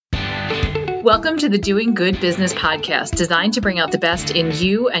Welcome to the Doing Good Business podcast, designed to bring out the best in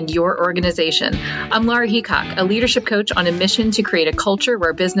you and your organization. I'm Laura Heacock, a leadership coach on a mission to create a culture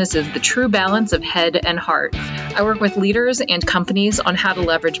where business is the true balance of head and heart. I work with leaders and companies on how to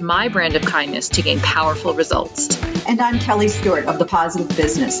leverage my brand of kindness to gain powerful results. And I'm Kelly Stewart of The Positive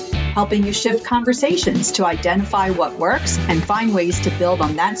Business, helping you shift conversations to identify what works and find ways to build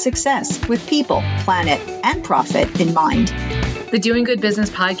on that success with people, planet, and profit in mind. The Doing Good Business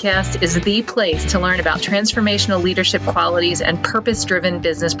podcast is the place to learn about transformational leadership qualities and purpose-driven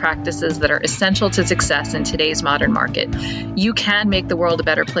business practices that are essential to success in today's modern market. You can make the world a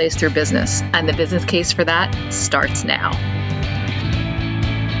better place through business, and the business case for that starts now.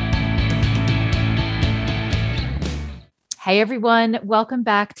 Hey everyone, welcome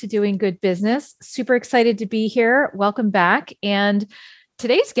back to Doing Good Business. Super excited to be here. Welcome back. And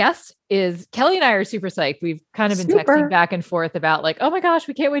today's guest is Kelly and I are super psyched. We've kind of been texting back and forth about like, oh my gosh,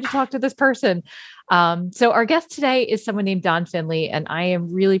 we can't wait to talk to this person. So our guest today is someone named Don Finley, and I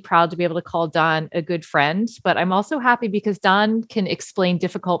am really proud to be able to call Don a good friend, but I'm also happy because Don can explain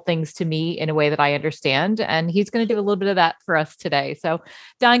difficult things to me in a way that I understand. And he's going to do a little bit of that for us today. So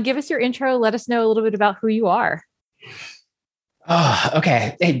Don, give us your intro. Let us know a little bit about who you are. Oh,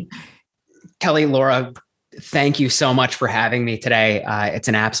 okay. Hey, Kelly, Laura, thank you so much for having me today. It's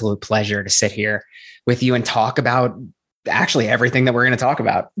an absolute pleasure to sit here with you and talk about actually everything that we're going to talk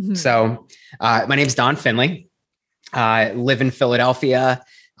about. Mm-hmm. So my name is Don Finley. I live in Philadelphia.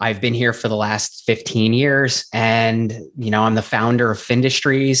 I've been here for the last 15 years. And, I'm the founder of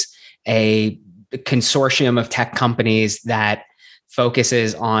Findustries, a consortium of tech companies that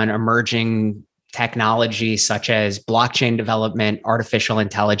focuses on emerging technology such as blockchain development, artificial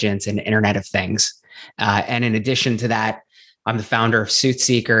intelligence, and Internet of Things. And in addition to that, I'm the founder of Suit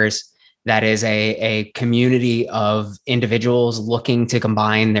Seekers. That is a community of individuals looking to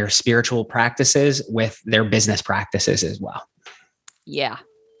combine their spiritual practices with their business practices as well. Yeah.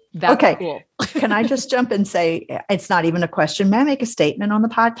 That's okay. Cool. Can I just jump and say, it's not even a question. May I make a statement on the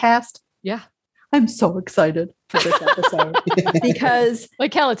podcast? Yeah. I'm so excited for this episode because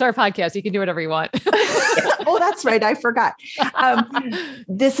like Kel, it's our podcast. You can do whatever you want. Oh, that's right. I forgot.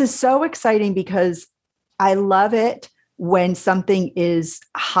 This is so exciting because I love it when something is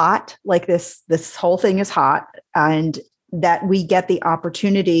hot, like this whole thing is hot, and that we get the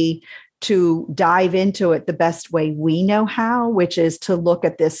opportunity to dive into it the best way we know how, which is to look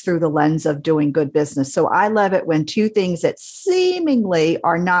at this through the lens of doing good business. So I love it when two things that seemingly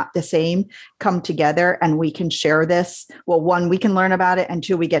are not the same come together and we can share this. Well, one, we can learn about it, and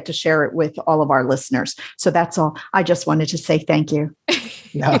two, we get to share it with all of our listeners. So that's all. I just wanted to say thank you.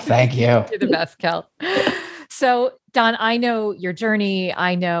 No, thank you. You're the best, Kel. So Don, I know your journey.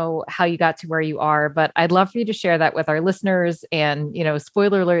 I know how you got to where you are, but I'd love for you to share that with our listeners. And,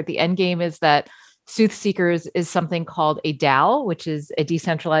 spoiler alert, the end game is that Suit Seekers is something called a DAO, which is a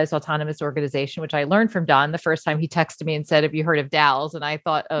decentralized autonomous organization, which I learned from Don the first time he texted me and said, have you heard of DAOs? And I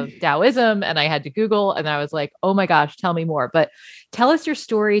thought of Taoism and I had to Google and I was like, oh my gosh, tell me more. But tell us your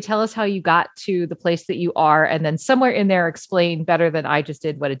story. Tell us how you got to the place that you are. And then somewhere in there, explain better than I just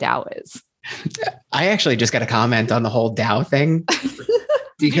did what a DAO is. I actually just got a comment on the whole DAO thing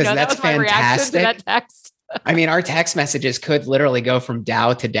because that's fantastic. That text? I mean, our text messages could literally go from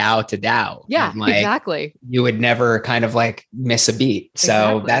DAO to DAO to DAO. Yeah, exactly. You would never kind of like miss a beat.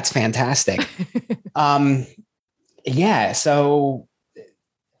 So That's fantastic. Yeah. So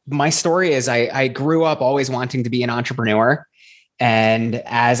my story is I grew up always wanting to be an entrepreneur. And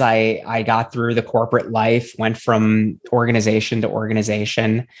as I got through the corporate life, went from organization to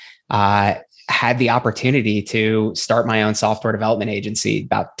organization, had the opportunity to start my own software development agency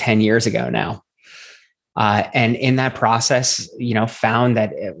about 10 years ago now. And in that process, found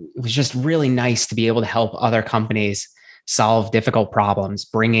that it was just really nice to be able to help other companies solve difficult problems,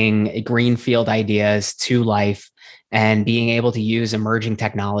 bringing greenfield ideas to life and being able to use emerging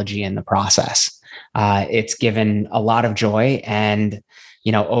technology in the process. It's given a lot of joy. And,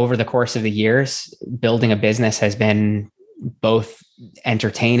 over the course of the years, building a business has been both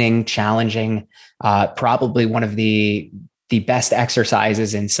entertaining, challenging, probably one of the best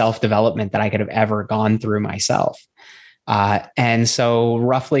exercises in self-development that I could have ever gone through myself. And so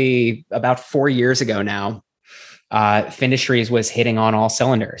roughly about 4 years ago now, Findustries was hitting on all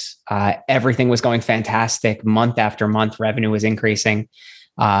cylinders. Everything was going fantastic. Month after month, revenue was increasing.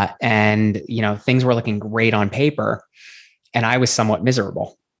 And things were looking great on paper. And I was somewhat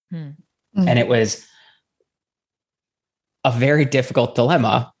miserable. Mm-hmm. And it was a very difficult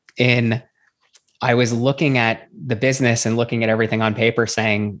dilemma I was looking at the business and looking at everything on paper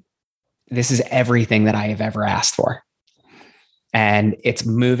saying, this is everything that I have ever asked for. and it's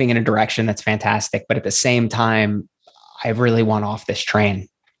moving in a direction that's fantastic. But at the same time, I really want off this train.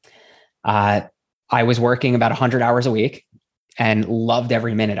 I was working about 100 hours a week and loved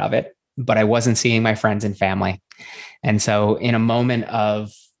every minute of it, but I wasn't seeing my friends and family. And so in a moment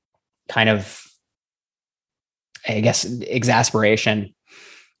of kind of, I guess, exasperation,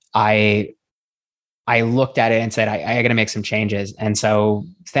 I looked at it and said, I got to make some changes. And so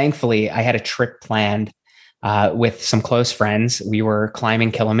thankfully I had a trip planned with some close friends. We were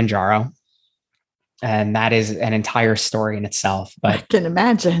climbing Kilimanjaro, and that is an entire story in itself. But I can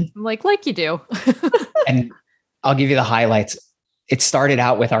imagine. Like you do. And I'll give you the highlights. It started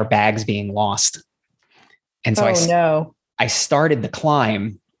out with our bags being lost. And so I started the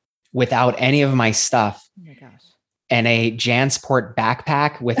climb without any of my stuff. Oh my gosh. And a JanSport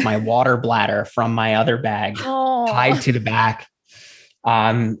backpack with my water bladder from my other bag tied to the back.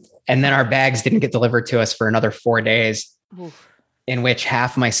 And then our bags didn't get delivered to us for another 4 days, in which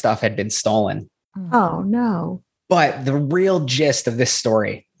half my stuff had been stolen. Oh, no. But the real gist of this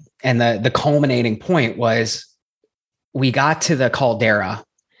story and the culminating point was we got to the caldera.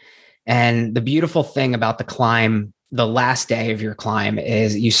 And the beautiful thing about the climb, the last day of your climb,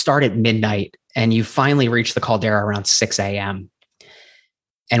 is you start at midnight and you finally reach the caldera around 6 a.m.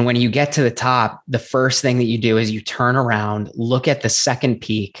 And when you get to the top, the first thing that you do is you turn around, look at the second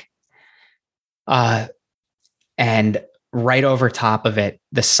peak, and right over top of it,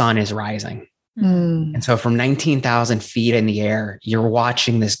 the sun is rising. And so from 19,000 feet in the air, you're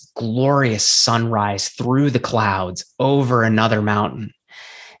watching this glorious sunrise through the clouds over another mountain.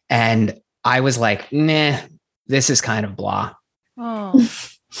 And I was like, nah, this is kind of blah. Oh.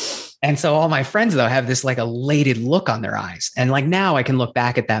 And so all my friends, though, have this like elated look on their eyes. And like now I can look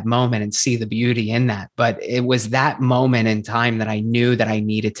back at that moment and see the beauty in that. But it was that moment in time that I knew that I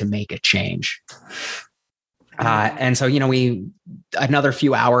needed to make a change. And so, another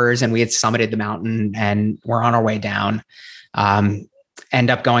few hours and we had summited the mountain and we're on our way down. End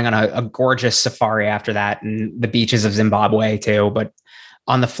up going on a gorgeous safari after that, and the beaches of Zimbabwe too. But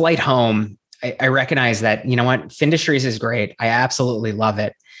on the flight home, I recognized that, you know what, Findustries is great. I absolutely love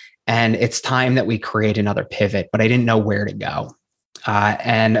it. And it's time that we create another pivot, but I didn't know where to go.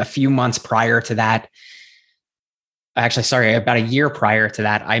 And a few months prior to that, about a year prior to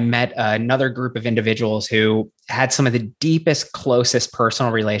that, I met another group of individuals who had some of the deepest, closest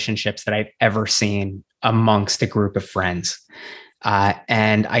personal relationships that I've ever seen amongst a group of friends.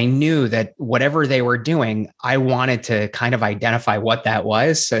 And I knew that whatever they were doing, I wanted to kind of identify what that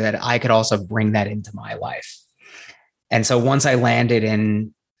was so that I could also bring that into my life. And so once I landed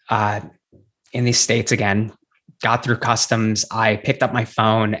in these States again, got through customs, I picked up my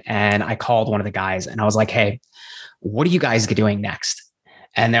phone and I called one of the guys and I was like, hey, what are you guys doing next?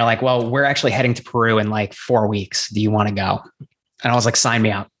 And they're like, well, we're actually heading to Peru in like 4 weeks. Do you want to go? And I was like, sign me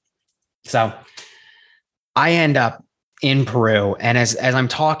up. So I end up in Peru. And as I'm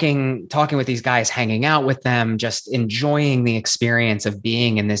talking with these guys, hanging out with them, just enjoying the experience of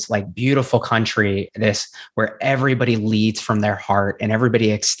being in this like beautiful country, this where everybody leads from their heart and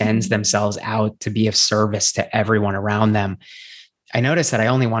everybody extends themselves out to be of service to everyone around them. I noticed that I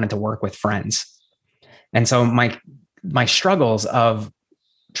only wanted to work with friends. And so my struggles of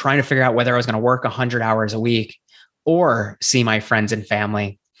trying to figure out whether I was going to work 100 hours a week or see my friends and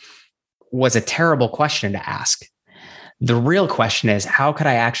family was a terrible question to ask. The real question is, how could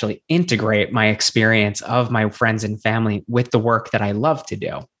I actually integrate my experience of my friends and family with the work that I love to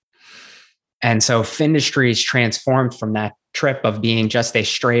do? And so Findustries transformed from that trip of being just a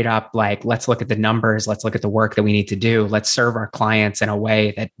straight up, like, let's look at the numbers, let's look at the work that we need to do, let's serve our clients in a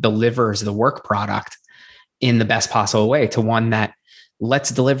way that delivers the work product in the best possible way, to one that let's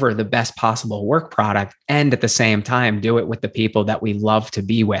deliver the best possible work product and at the same time do it with the people that we love to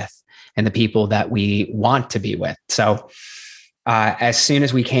be with and the people that we want to be with. So as soon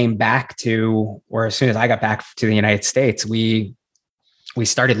as we came back to, or as soon as I got back to the United States, we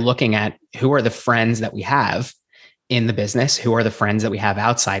started looking at who are the friends that we have in the business, who are the friends that we have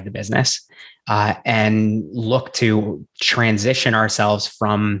outside the business, and look to transition ourselves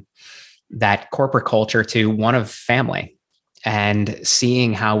from that corporate culture to one of family, and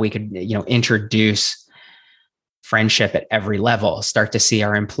seeing how we could, introduce friendship at every level, start to see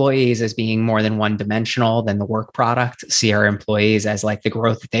our employees as being more than one dimensional than the work product, see our employees as like the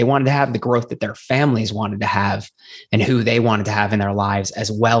growth that they wanted to have, the growth that their families wanted to have, and who they wanted to have in their lives,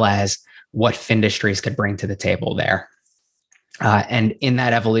 as well as what Findustries could bring to the table there. And in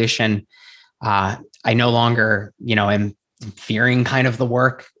that evolution, I no longer, am fearing kind of the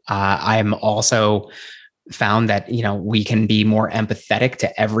work. I'm also found that, we can be more empathetic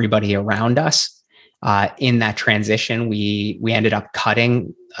to everybody around us. In that transition, we ended up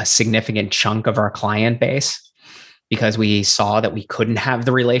cutting a significant chunk of our client base because we saw that we couldn't have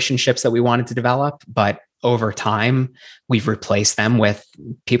the relationships that we wanted to develop. But over time, we've replaced them with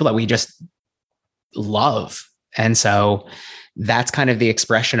people that we just love. And so that's kind of the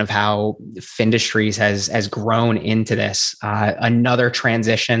expression of how Findustries has grown into this. Another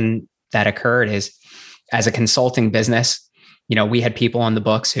transition that occurred is, as a consulting business, we had people on the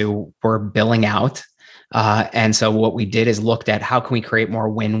books who were billing out. And so what we did is looked at how can we create more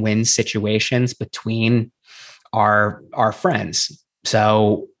win-win situations between our friends.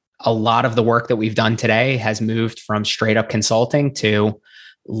 So a lot of the work that we've done today has moved from straight up consulting to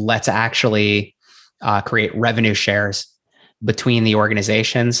let's actually create revenue shares between the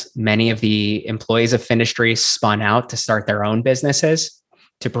organizations. Many of the employees of Findustries spun out to start their own businesses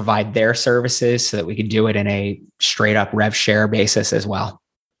to provide their services so that we could do it in a straight up rev share basis as well.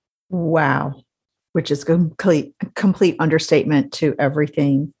 Wow. Which is complete understatement to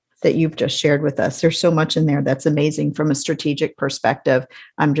everything that you've just shared with us. There's so much in there that's amazing from a strategic perspective.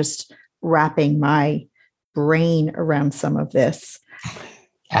 I'm just wrapping my brain around some of this.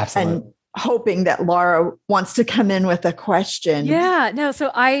 Absolutely. And hoping that Laura wants to come in with a question. Yeah, no.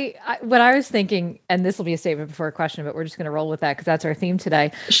 So I what I was thinking, and this will be a statement before a question, but we're just going to roll with that because that's our theme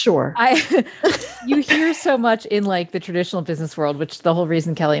today. Sure. You hear so much in like the traditional business world, which the whole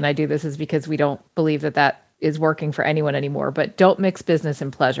reason Kelly and I do this is because we don't believe that is working for anyone anymore, but don't mix business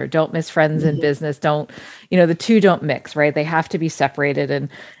and pleasure. Don't mix friends and business. Don't, the two don't mix, right? They have to be separated. And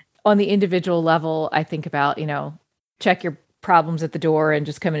on the individual level, I think about, check your problems at the door and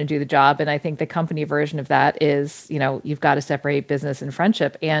just come in and do the job. And I think the company version of that is, you've got to separate business and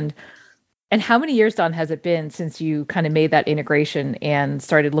friendship. And how many years, Dawn, has it been since you kind of made that integration and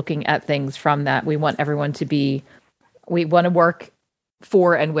started looking at things from that? We want everyone we want to work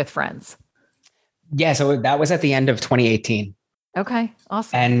for and with friends. Yeah. So that was at the end of 2018. Okay.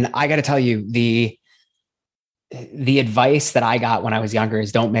 Awesome. And I got to tell you, the advice that I got when I was younger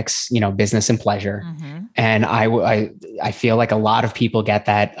is don't mix, business and pleasure. Mm-hmm. And I feel like a lot of people get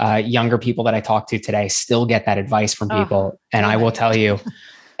that. Younger people that I talk to today still get that advice from people. And I will tell you,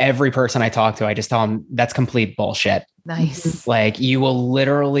 every person I talk to, I just tell them that's complete bullshit. Nice. Like you will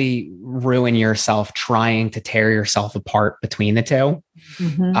literally ruin yourself trying to tear yourself apart between the two.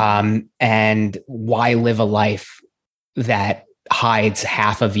 Mm-hmm. And why live a life that hides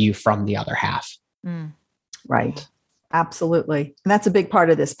half of you from the other half? Mm. Right. Absolutely. And that's a big part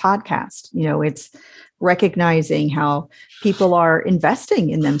of this podcast. It's recognizing how people are investing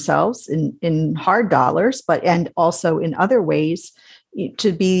in themselves in hard dollars, and also in other ways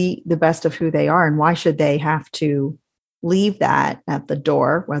to be the best of who they are. And why should they have to leave that at the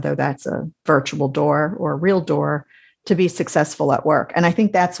door, whether that's a virtual door or a real door, to be successful at work? And I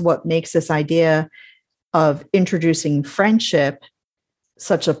think that's what makes this idea of introducing friendship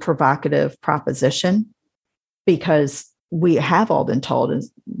such a provocative proposition, because we have all been told,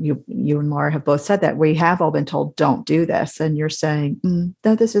 as you and Laura have both said that, we have all been told, don't do this. And you're saying,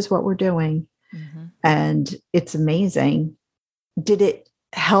 no, this is what we're doing. Mm-hmm. And it's amazing. Did it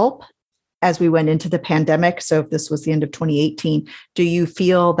help as we went into the pandemic? So if this was the end of 2018, do you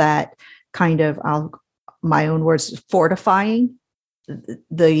feel that kind of, my own words, fortifying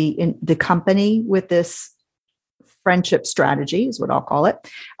the company with this friendship strategy is what I'll call it?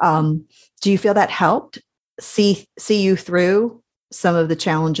 Do you feel that helped see you through some of the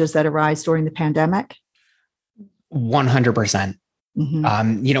challenges that arise during the pandemic? 100%.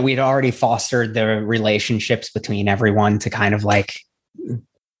 Mm-hmm. We'd already fostered the relationships between everyone to kind of like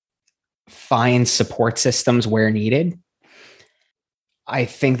find support systems where needed. I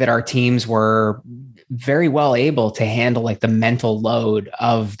think that our teams were very well able to handle like the mental load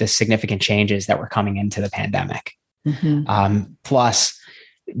of the significant changes that were coming into the pandemic. Mm-hmm. Plus,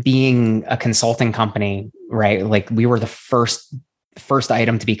 being a consulting company, right? Like we were the first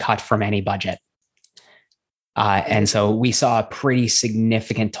item to be cut from any budget. And so we saw a pretty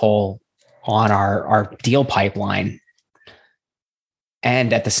significant toll on our deal pipeline.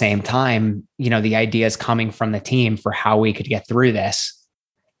 And at the same time, the ideas coming from the team for how we could get through this,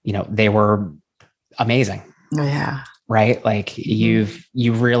 they were amazing. Yeah. Right. Like you've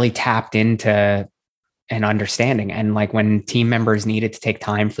really tapped into an understanding. And like when team members needed to take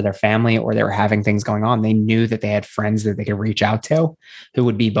time for their family or they were having things going on, they knew that they had friends that they could reach out to who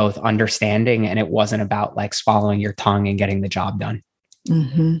would be both understanding. And it wasn't about like swallowing your tongue and getting the job done.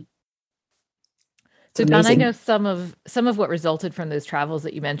 Mm-hmm. So Dawn, I know some of what resulted from those travels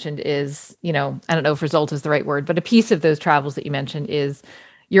that you mentioned is, I don't know if result is the right word, but a piece of those travels that you mentioned is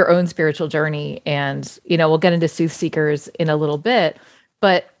your own spiritual journey. And, we'll get into Sooth Seekers in a little bit,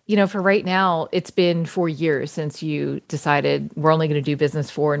 but for right now, it's been 4 years since you decided we're only going to do business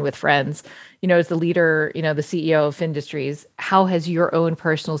for and with friends. As the leader, the CEO of Findustries, how has your own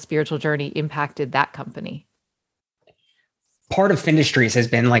personal spiritual journey impacted that company? Part of Findustries has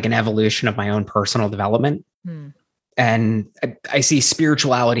been like an evolution of my own personal development. And I see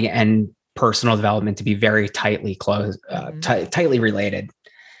spirituality and personal development to be very tightly close, tightly related.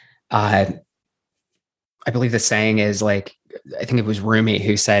 I believe the saying is like, I think it was Rumi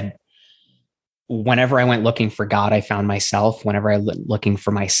who said, whenever I went looking for God, I found myself. Whenever I went looking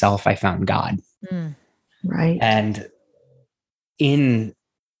for myself, I found God. Right. And in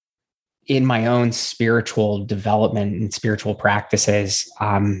my own spiritual development and spiritual practices,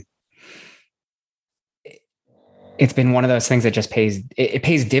 it's been one of those things that just pays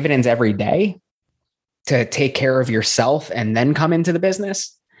dividends every day to take care of yourself and then come into the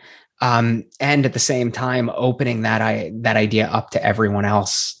business. And at the same time, opening that idea up to everyone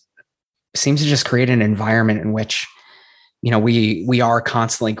else seems to just create an environment in which, we are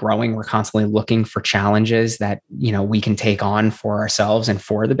constantly growing. We're constantly looking for challenges that, we can take on for ourselves and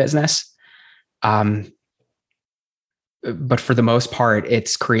for the business. But for the most part,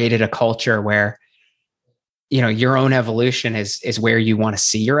 it's created a culture where, your own evolution is where you want to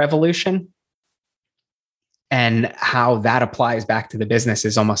see your evolution. And how that applies back to the business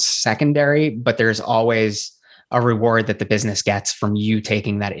is almost secondary, but there's always a reward that the business gets from you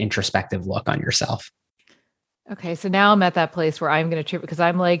taking that introspective look on yourself. Okay. So now I'm at that place where I'm going to trip because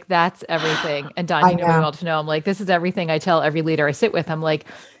I'm like, that's everything. And Don, you know me well to know, I'm like, this is everything I tell every leader I sit with. I'm like,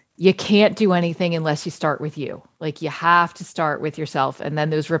 you can't do anything unless you start with you. Like you have to start with yourself. And then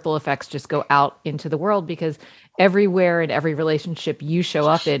those ripple effects just go out into the world because everywhere in every relationship you show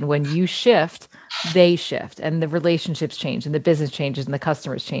up in, when you shift, they shift and the relationships change and the business changes and the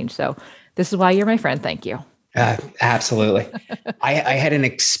customers change. So this is why you're my friend. Thank you. Absolutely. I had an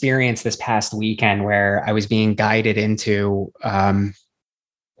experience this past weekend where I was being guided into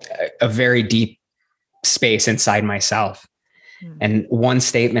a very deep space inside myself. And one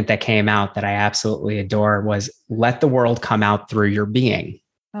statement that came out that I absolutely adore was, let the world come out through your being.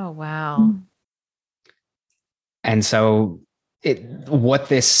 Oh, wow. And so what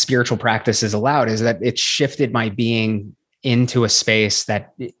this spiritual practice has allowed is that it shifted my being into a space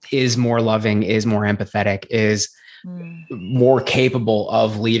that is more loving, is more empathetic, is more capable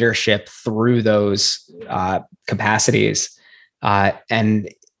of leadership through those capacities.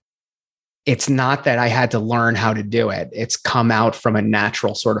 And it's not that I had to learn how to do it. It's come out from a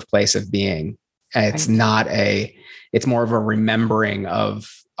natural sort of place of being. It's it's more of a remembering of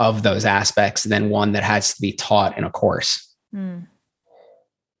those aspects than one that has to be taught in a course.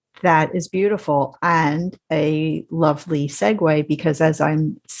 That is beautiful and a lovely segue, because as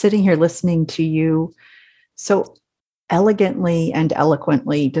I'm sitting here listening to you so elegantly and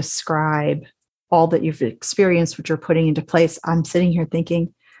eloquently describe all that you've experienced, what you're putting into place, I'm sitting here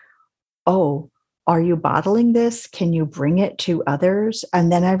thinking, oh, are you bottling this? Can you bring it to others?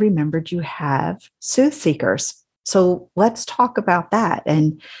 And then I remembered you have Sooth Seekers. So let's talk about that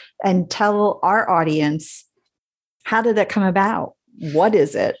and tell our audience, how did that come about? What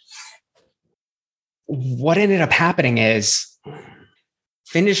is it? What ended up happening is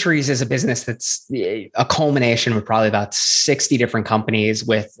Findustries is a business that's a culmination of probably about 60 different companies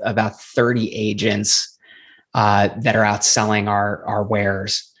with about 30 agents that are out selling our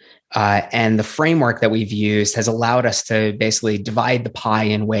wares. And the framework that we've used has allowed us to basically divide the pie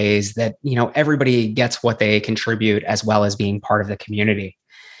in ways that, everybody gets what they contribute as well as being part of the community.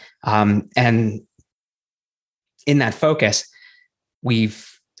 And in that focus, we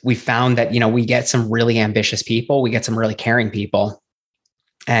found that, we get some really ambitious people, we get some really caring people.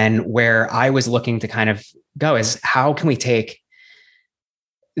 And where I was looking to kind of go is, how can we take,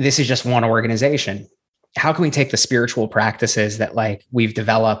 this is just one organization. How can we take the spiritual practices that we've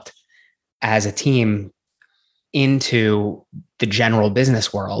developed as a team into the general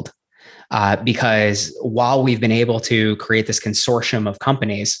business world? Because while we've been able to create this consortium of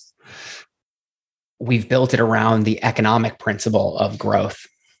companies, we've built it around the economic principle of growth.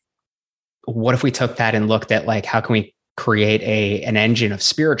 What if we took that and looked at how can we create an engine of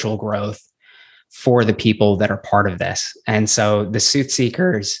spiritual growth for the people that are part of this? And so the Sooth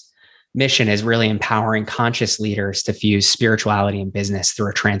Seekers mission is really empowering conscious leaders to fuse spirituality and business through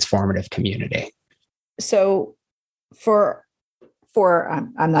a transformative community. So for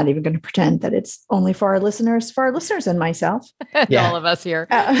I'm not even going to pretend that it's only for our listeners and myself. All of us here.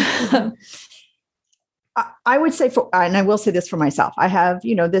 I would say and I will say this for myself, I have,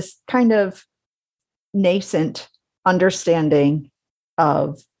 this kind of nascent understanding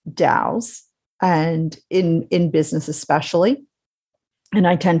of DAOs and in business especially. And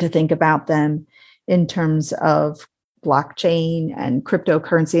I tend to think about them in terms of blockchain and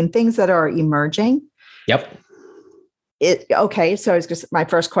cryptocurrency and things that are emerging. Yep. Okay. So it's just my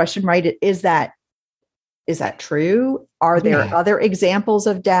first question, right? Is that true? Are there other examples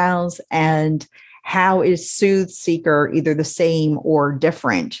of DAOs, and how is Soothseeker either the same or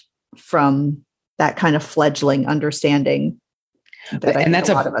different from that kind of fledgling understanding that I think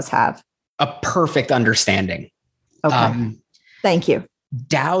a lot of us have? A perfect understanding. Okay. Thank you.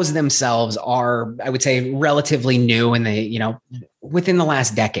 DAOs themselves are, I would say, relatively new in the, within the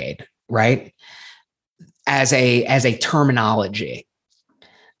last decade, right? As a terminology.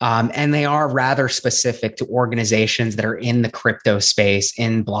 And they are rather specific to organizations that are in the crypto space,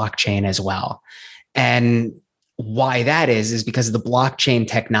 in blockchain as well. And why that is because the blockchain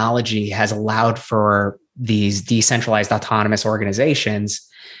technology has allowed for these decentralized autonomous organizations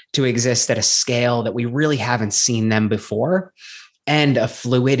to exist at a scale that we really haven't seen them before, and a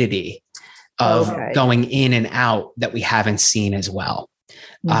fluidity of going in and out that we haven't seen as well.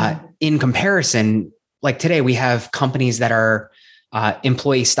 In comparison, like today, we have companies that are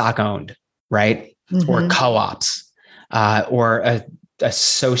employee stock owned, right? Or co-ops, or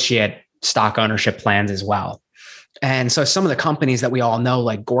associate stock ownership plans as well. And so some of the companies that we all know,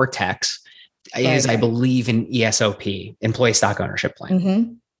 like Gore-Tex, is, I believe, in ESOP, employee stock ownership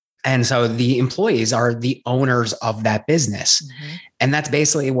plan. And so the employees are the owners of that business. And that's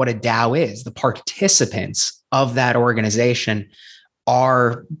basically what a DAO is. The participants of that organization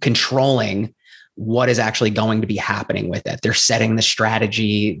are controlling what is actually going to be happening with it. They're setting the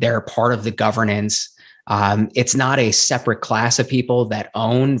strategy. They're part of the governance. It's not a separate class of people that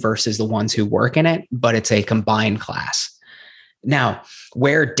own versus the ones who work in it, but it's a combined class. Now,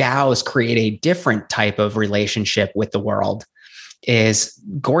 where DAOs create a different type of relationship with the world is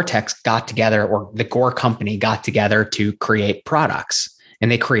Gore-Tex got together, or the Gore company got together to create products. And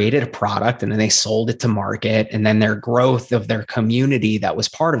they created a product and then they sold it to market. And then their growth of their community that was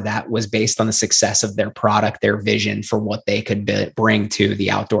part of that was based on the success of their product, their vision for what they could bring to the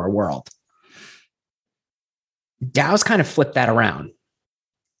outdoor world. DAOs kind of flip that around.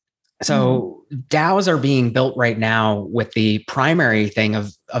 So DAOs are being built right now with the primary thing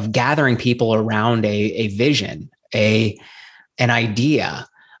of gathering people around a vision, an idea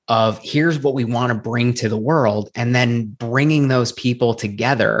of here's what we want to bring to the world, and then bringing those people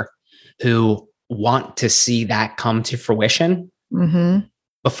together who want to see that come to fruition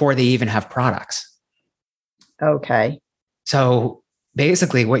before they even have products. Okay. So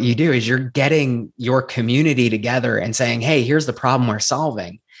basically what you do is you're getting your community together and saying, hey, here's the problem we're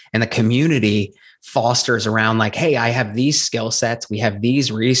solving. And the community fosters around like, hey, I have these skill sets. We have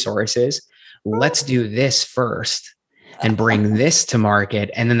these resources. Let's do this first and bring this to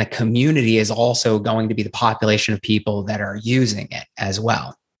market. And then the community is also going to be the population of people that are using it as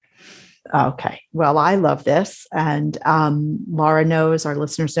well. Okay. Well, I love this. And Laura knows, our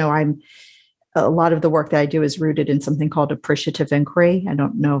listeners know, a lot of the work that I do is rooted in something called appreciative inquiry. I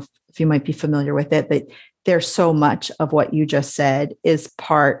don't know if you might be familiar with it, but there's so much of what you just said is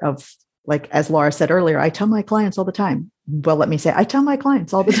part of, like, as Laura said earlier, I tell my clients all the time. Well, let me say, I tell my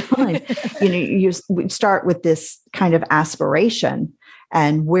clients all the time, we start with this kind of aspiration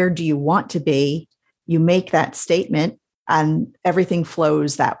and where do you want to be? You make that statement and everything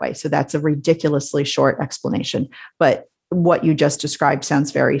flows that way. So that's a ridiculously short explanation, but what you just described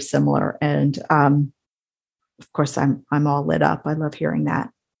sounds very similar. And of course, I'm all lit up. I love hearing that.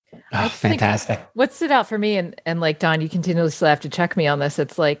 Oh, fantastic. What stood out for me, and like, Don, you continuously have to check me on this.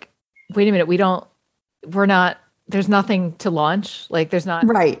 It's like, wait a minute, there's nothing to launch. Like, there's not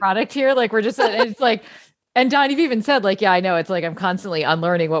a product here. Like, we're just, it's like, and Don, you've even said, like, yeah, I know. It's like, I'm constantly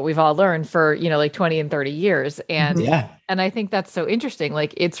unlearning what we've all learned for, like 20 and 30 years. And, and I think that's so interesting.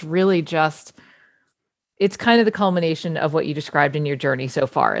 Like, it's really just, it's kind of the culmination of what you described in your journey so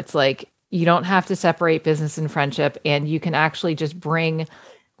far. It's like, you don't have to separate business and friendship, and you can actually just bring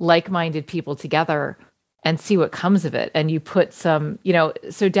like-minded people together and see what comes of it. And you put some,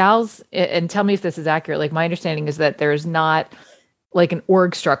 so DAOs, and tell me if this is accurate. Like, my understanding is that there's not like an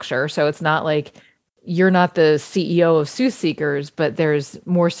org structure. So it's not like you're not the CEO of Soothseekers, but there's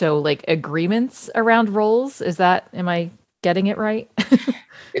more so like agreements around roles. Am I getting it right?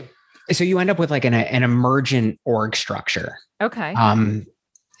 So you end up with like an emergent org structure. Okay.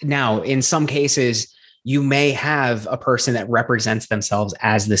 Now, in some cases, you may have a person that represents themselves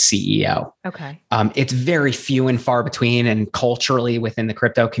as the CEO. Okay. It's very few and far between, and culturally within the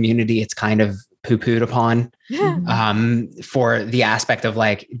crypto community, it's kind of poo-pooed upon for the aspect of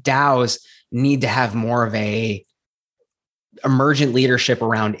like DAOs need to have more of a emergent leadership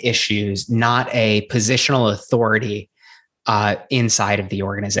around issues, not a positional authority inside of the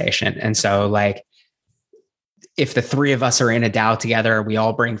organization. And so like, if the three of us are in a DAO together, we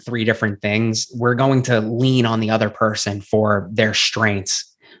all bring three different things, we're going to lean on the other person for their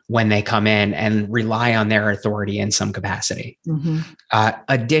strengths when they come in and rely on their authority in some capacity. Mm-hmm.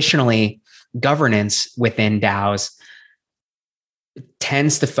 Additionally, governance within DAOs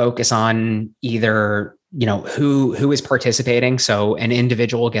tends to focus on either, who is participating. So an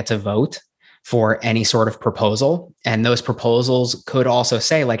individual gets a vote for any sort of proposal. And those proposals could also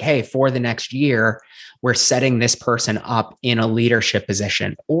say like, hey, for the next year, we're setting this person up in a leadership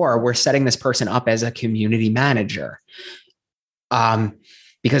position, or we're setting this person up as a community manager.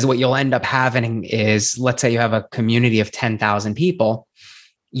 Because what you'll end up having is, let's say you have a community of 10,000 people,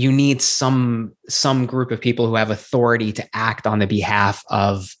 you need some group of people who have authority to act on the behalf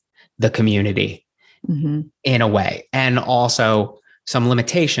of the community in a way, and also some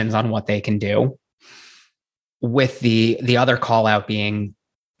limitations on what they can do, with the other call out being,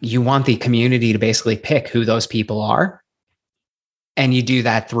 you want the community to basically pick who those people are. And you do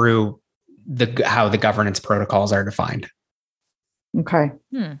that through how the governance protocols are defined. Okay.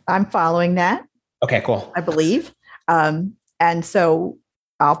 I'm following that. Okay, cool. I believe. And so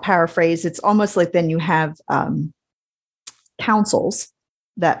I'll paraphrase. It's almost like then you have councils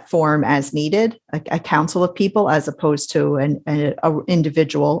that form as needed, a council of people as opposed to an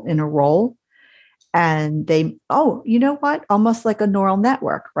individual in a role. And they, you know what? Almost like a neural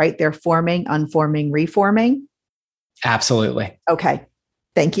network, right? They're forming, unforming, reforming. Absolutely. Okay.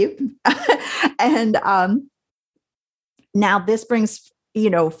 Thank you. And now this brings,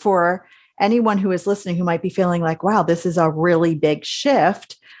 for anyone who is listening who might be feeling like, wow, this is a really big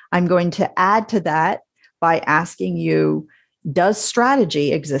shift. I'm going to add to that by asking you, does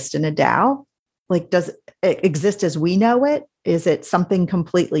strategy exist in a DAO? Like, does it exist as we know it? Is it something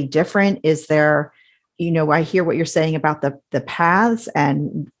completely different? Is there, I hear what you're saying about the paths,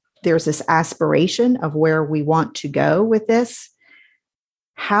 and there's this aspiration of where we want to go with this.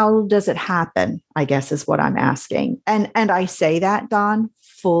 How does it happen, I guess, is what I'm asking. And I say that, Don,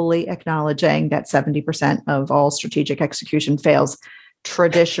 fully acknowledging that 70% of all strategic execution fails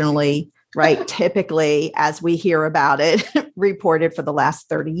traditionally, right? Typically, as we hear about it, reported for the last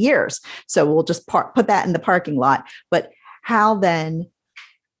 30 years. So we'll just put that in the parking lot. But how then,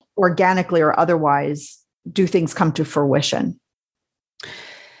 organically or otherwise, do things come to fruition?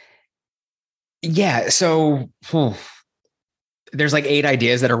 Yeah. So there's like 8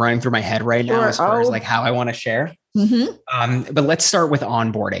 ideas that are running through my head right now as far as like how I want to share. But let's start with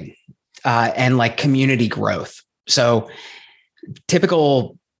onboarding and like community growth. So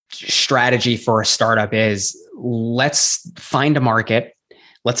typical strategy for a startup is, let's find a market.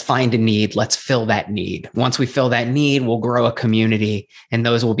 Let's find a need. Let's fill that need. Once we fill that need, we'll grow a community, and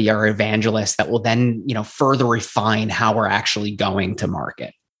those will be our evangelists that will then, further refine how we're actually going to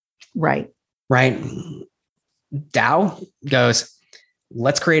market. Right. DAO goes,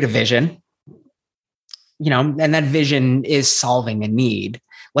 let's create a vision, and that vision is solving a need.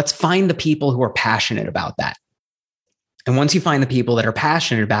 Let's find the people who are passionate about that. And once you find the people that are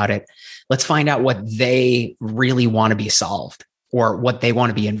passionate about it, let's find out what they really want to be solved, or what they want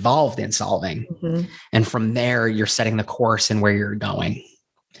to be involved in solving. And from there, you're setting the course and where you're going.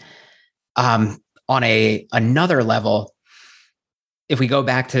 On another level, if we go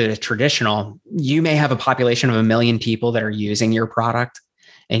back to the traditional, you may have a population of 1 million people that are using your product,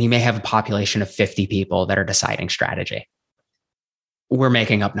 and you may have a population of 50 people that are deciding strategy. We're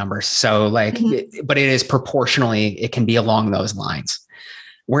making up numbers. So but it is proportionally, it can be along those lines.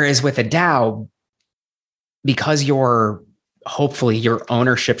 Whereas with a DAO, because hopefully your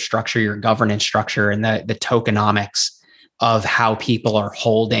ownership structure, your governance structure, and the tokenomics of how people are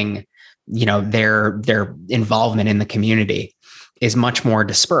holding, their involvement in the community is much more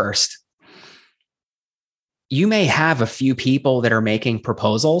dispersed. You may have a few people that are making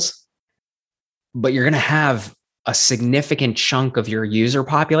proposals, but you're going to have a significant chunk of your user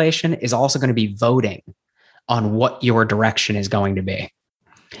population is also going to be voting on what your direction is going to be.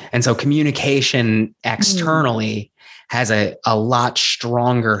 And so communication externally has a lot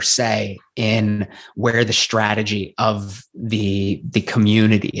stronger say in where the strategy of the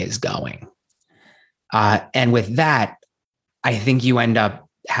community is going. And with that, I think you end up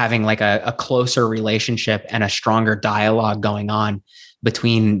having like a closer relationship and a stronger dialogue going on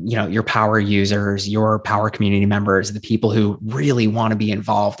between, your power users, your power community members, the people who really want to be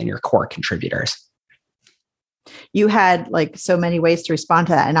involved, in your core contributors. You had like so many ways to respond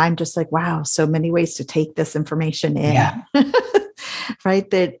to that. And I'm just like, wow, so many ways to take this information in. Yeah. Right.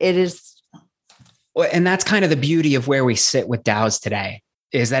 That it is. Well, and that's kind of the beauty of where we sit with DAOs today,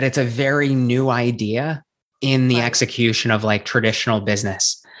 is that it's a very new idea in the execution of like traditional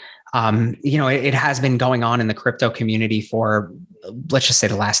business. It has been going on in the crypto community for, let's just say,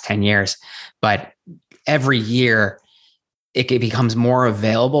 the last 10 years, but every year it becomes more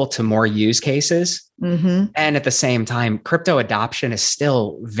available to more use cases. Mm-hmm. And at the same time, crypto adoption is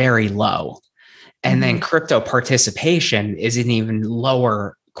still very low. And then crypto participation is an even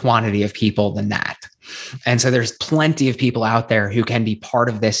lower quantity of people than that. And so there's plenty of people out there who can be part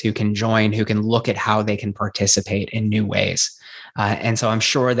of this, who can join, who can look at how they can participate in new ways. And so I'm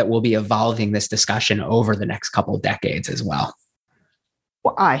sure that we'll be evolving this discussion over the next couple of decades as well.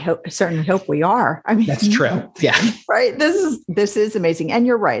 Well, certainly hope we are. I mean, that's true. Yeah. Right. This is amazing. And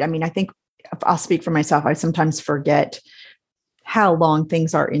you're right. I mean, I think I'll speak for myself. I sometimes forget how long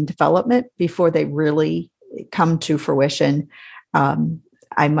things are in development before they really come to fruition.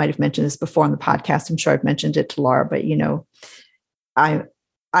 I might have mentioned this before on the podcast. I'm sure I've mentioned it to Laura, but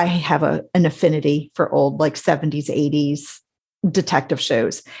I have an affinity for old, like 70s, 80s detective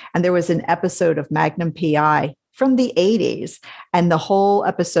shows. And there was an episode of Magnum PI from the 80s. And the whole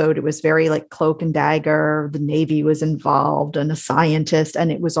episode, it was very like cloak and dagger. The Navy was involved and a scientist.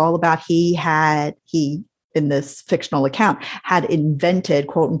 And it was all about he, in this fictional account, had invented,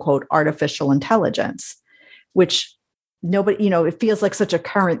 quote unquote, artificial intelligence, which nobody, it feels like such a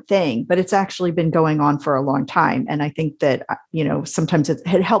current thing, but it's actually been going on for a long time. And I think that, sometimes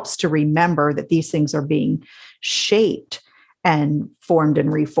it helps to remember that these things are being shaped and formed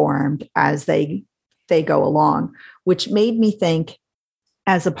and reformed as they go along, which made me think,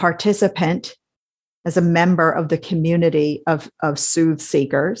 as a participant, as a member of the community of Sooth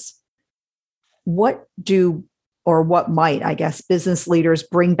Seekers, what might, I guess, business leaders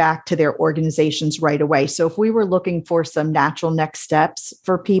bring back to their organizations right away? So if we were looking for some natural next steps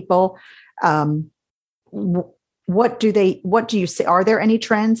for people, what do you say? Are there any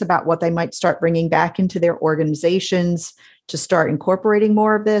trends about what they might start bringing back into their organizations to start incorporating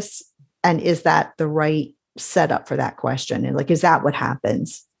more of this? And is that the right setup for that question? And is that what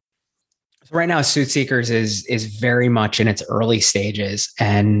happens? So right now, Sooth Seekers is very much in its early stages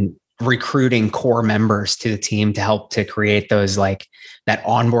and recruiting core members to the team to help to create those, like that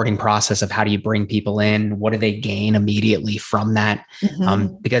onboarding process of how do you bring people in? What do they gain immediately from that?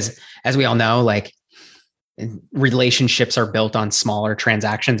 Mm-hmm. Because as we all know, like relationships are built on smaller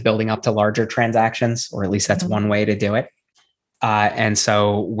transactions, building up to larger transactions, or at least that's one way to do it. And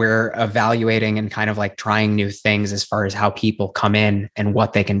so we're evaluating and kind of like trying new things as far as how people come in and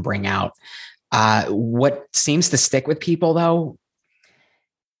what they can bring out. What seems to stick with people, though,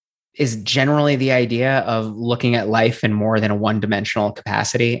 is generally the idea of looking at life in more than a one-dimensional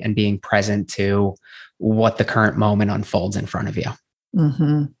capacity and being present to what the current moment unfolds in front of you.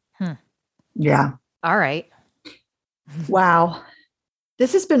 Mm-hmm. Yeah. All right. Wow.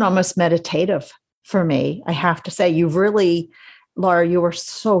 This has been almost meditative for me. I have to say, Laura, you were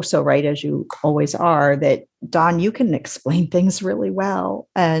so right, as you always are, that Don, you can explain things really well.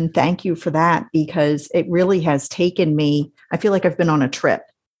 And thank you for that, because it really has taken me, I feel like I've been on a trip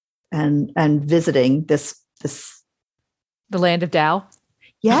and visiting this. The land of Tao.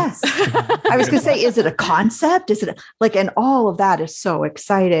 Yes. I was going to say, is it a concept? Is it and all of that is so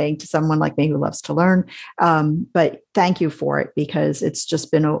exciting to someone like me who loves to learn. But thank you for it, because it's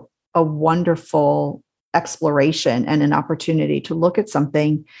just been a wonderful exploration and an opportunity to look at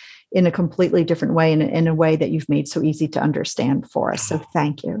something in a completely different way, and in a way that you've made so easy to understand for us. So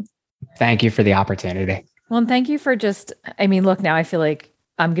thank you. Thank you for the opportunity. Well, and thank you for look, now I feel like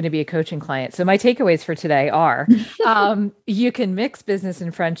I'm going to be a coaching client. So my takeaways for today are, you can mix business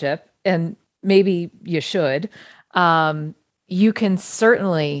and friendship, and maybe you should. You can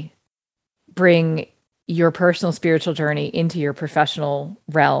certainly bring your personal spiritual journey into your professional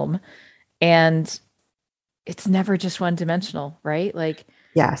realm, and it's never just one dimensional, right?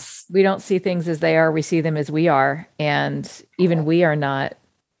 Yes, we don't see things as they are. We see them as we are. And even we are not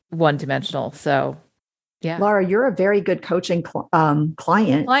one dimensional. So yeah. Laura, you're a very good coaching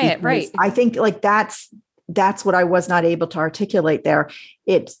client. Right. I think that's what I was not able to articulate there.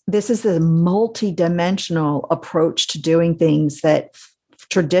 This is a multi-dimensional approach to doing things that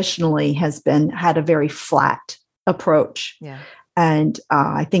traditionally had a very flat approach. Yeah. And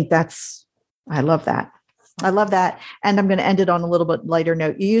I think I love that. I love that. And I'm going to end it on a little bit lighter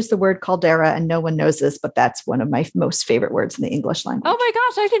note. You use the word caldera, and no one knows this, but that's one of my most favorite words in the English language. Oh my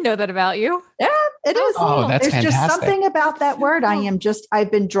gosh, I didn't know that about you. Yeah, it is. Oh, that's There's fantastic. Just something about that word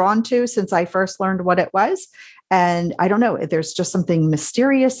I've been drawn to since I first learned what it was. And I don't know, there's just something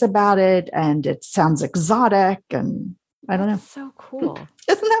mysterious about it, and it sounds exotic, and I don't know. So cool.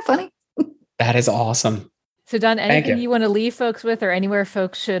 Isn't that funny? That is awesome. So Don, anything you want to leave folks with, or anywhere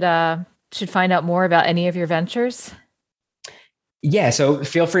folks should should find out more about any of your ventures? Yeah. So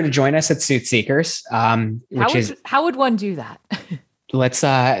feel free to join us at Suit Seekers, how would one do that? The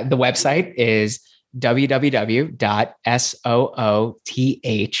website is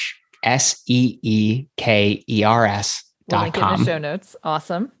www.sootHseekers.com. We'll link it in the show notes.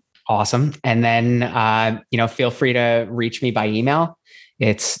 Awesome. And then, feel free to reach me by email.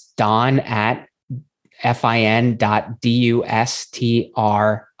 It's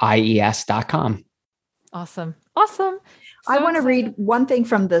don@fin.dustries.com. Awesome. I want to read one thing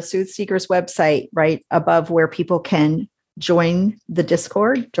from the Suit Seekers website, right above where people can join our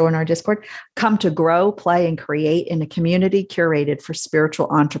Discord. Come to grow, play, and create in a community curated for spiritual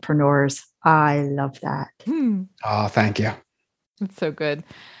entrepreneurs. I love that. Oh, thank you. It's so good.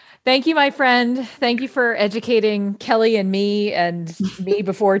 Thank you, my friend. Thank you for educating Kelly and me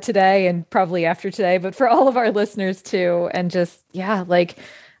before today and probably after today, but for all of our listeners too. And just, I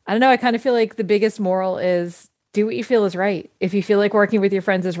don't know. I kind of feel like the biggest moral is do what you feel is right. If you feel like working with your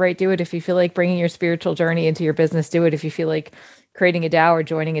friends is right, do it. If you feel like bringing your spiritual journey into your business, do it. If you feel like creating a DAO or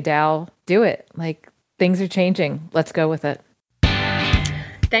joining a DAO, do it. Things are changing. Let's go with it.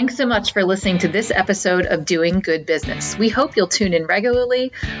 Thanks so much for listening to this episode of Doing Good Business. We hope you'll tune in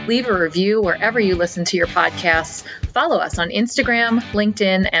regularly, leave a review wherever you listen to your podcasts, follow us on Instagram,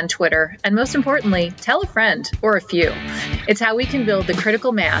 LinkedIn, and Twitter, and most importantly, tell a friend or a few. It's how we can build the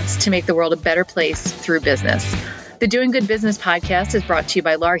critical mass to make the world a better place through business. The Doing Good Business podcast is brought to you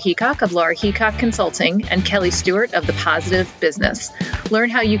by Laura Heacock of Laura Heacock Consulting and Kelly Stewart of The Positive Business. Learn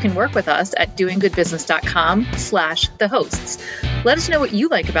how you can work with us at doinggoodbusiness.com/the-hosts. Let us know what you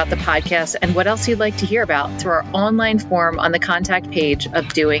like about the podcast and what else you'd like to hear about through our online form on the contact page of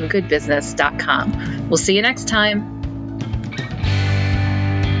doinggoodbusiness.com. We'll see you next time.